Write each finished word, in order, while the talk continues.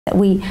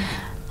We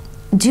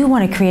do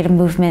want to create a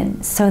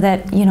movement so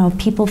that, you know,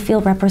 people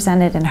feel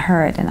represented and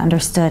heard and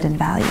understood and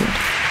valued.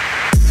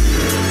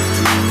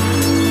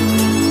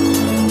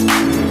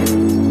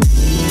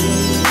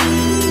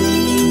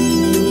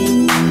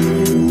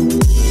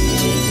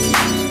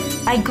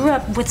 I grew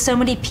up with so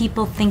many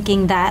people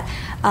thinking that,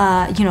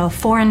 you know,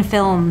 foreign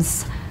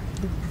films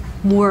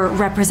were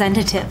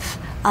representative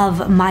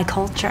of my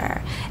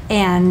culture,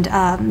 and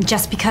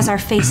just because our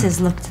faces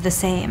looked the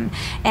same.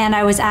 And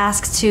I was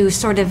asked to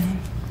sort of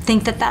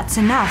think that that's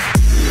enough.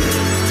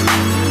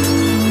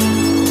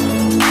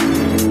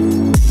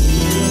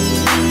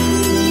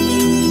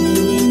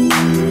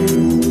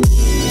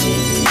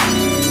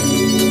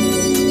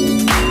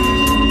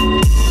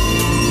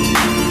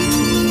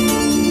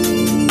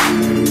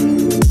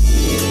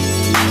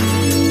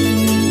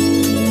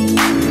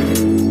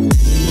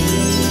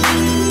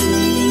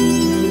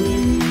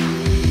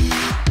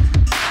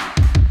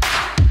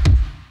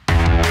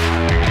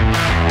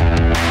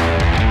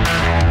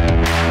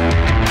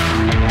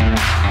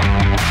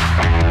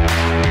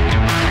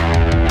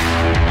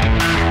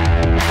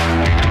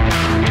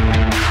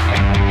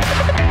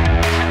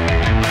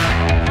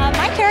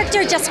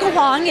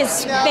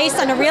 Is based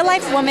on a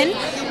real-life woman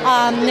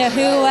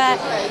who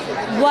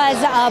was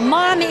a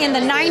mom in the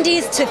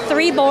 90s to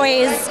 3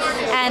 boys,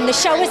 and the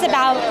show is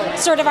about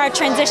sort of our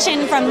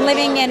transition from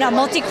living in a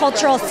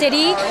multicultural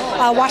city,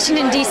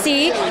 Washington,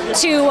 D.C.,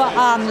 to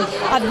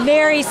a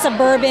very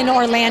suburban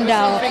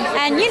Orlando,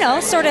 and, you know,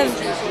 sort of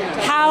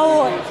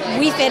how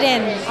we fit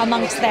in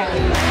amongst there.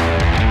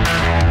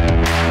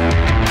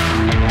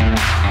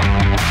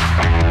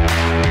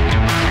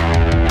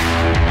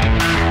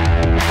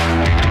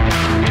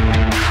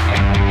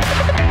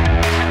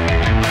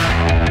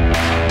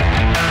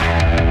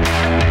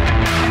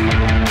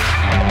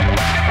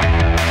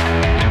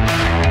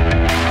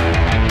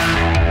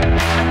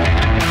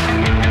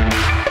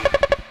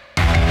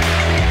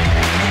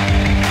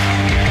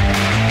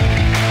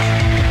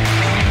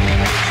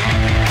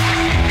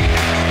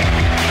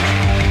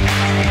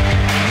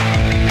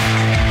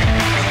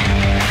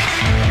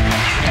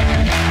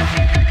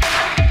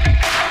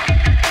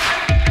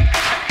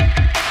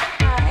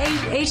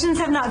 Asians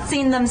have not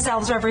seen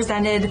themselves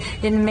represented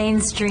in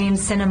mainstream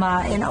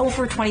cinema in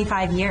over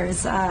 25 years.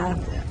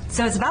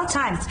 So it's about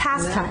time. It's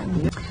past time.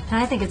 And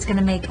I think it's going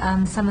to make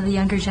some of the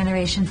younger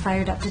generation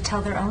fired up to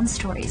tell their own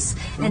stories.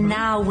 And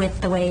now with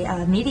the way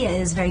media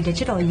is very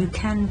digital, you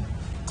can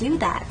do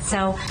that.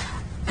 So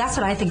that's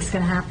what I think is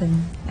going to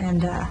happen.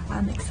 And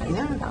I'm excited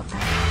about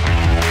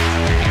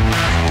that.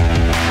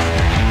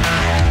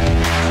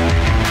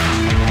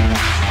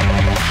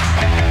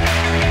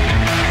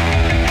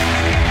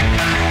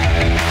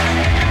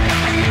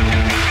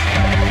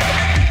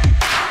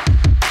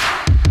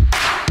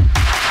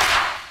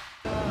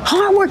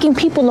 Hardworking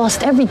people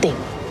lost everything.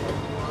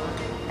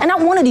 And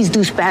not one of these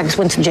douchebags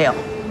went to jail.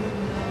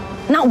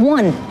 Not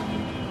one.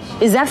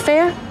 Is that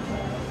fair?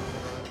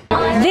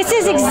 This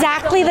is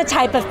exactly the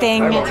type of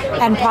thing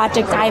and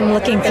project I'm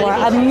looking for.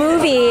 A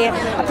movie,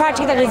 a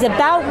project that is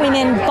about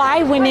women,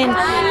 by women,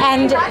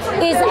 and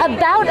is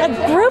about a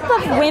group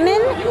of women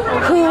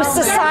who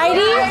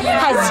society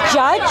has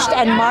judged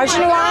and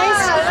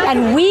marginalized,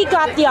 and we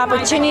got the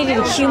opportunity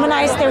to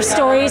humanize their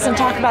stories and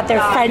talk about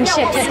their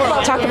friendships,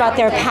 talk about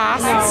their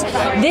pasts.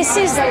 This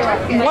is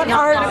what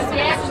art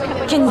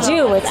can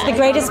do. It's the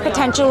greatest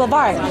potential of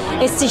art,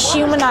 is to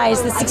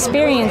humanize this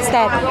experience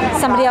that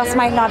somebody else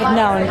might not have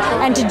known,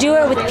 and to do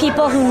it with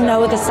people who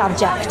know the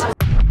subject.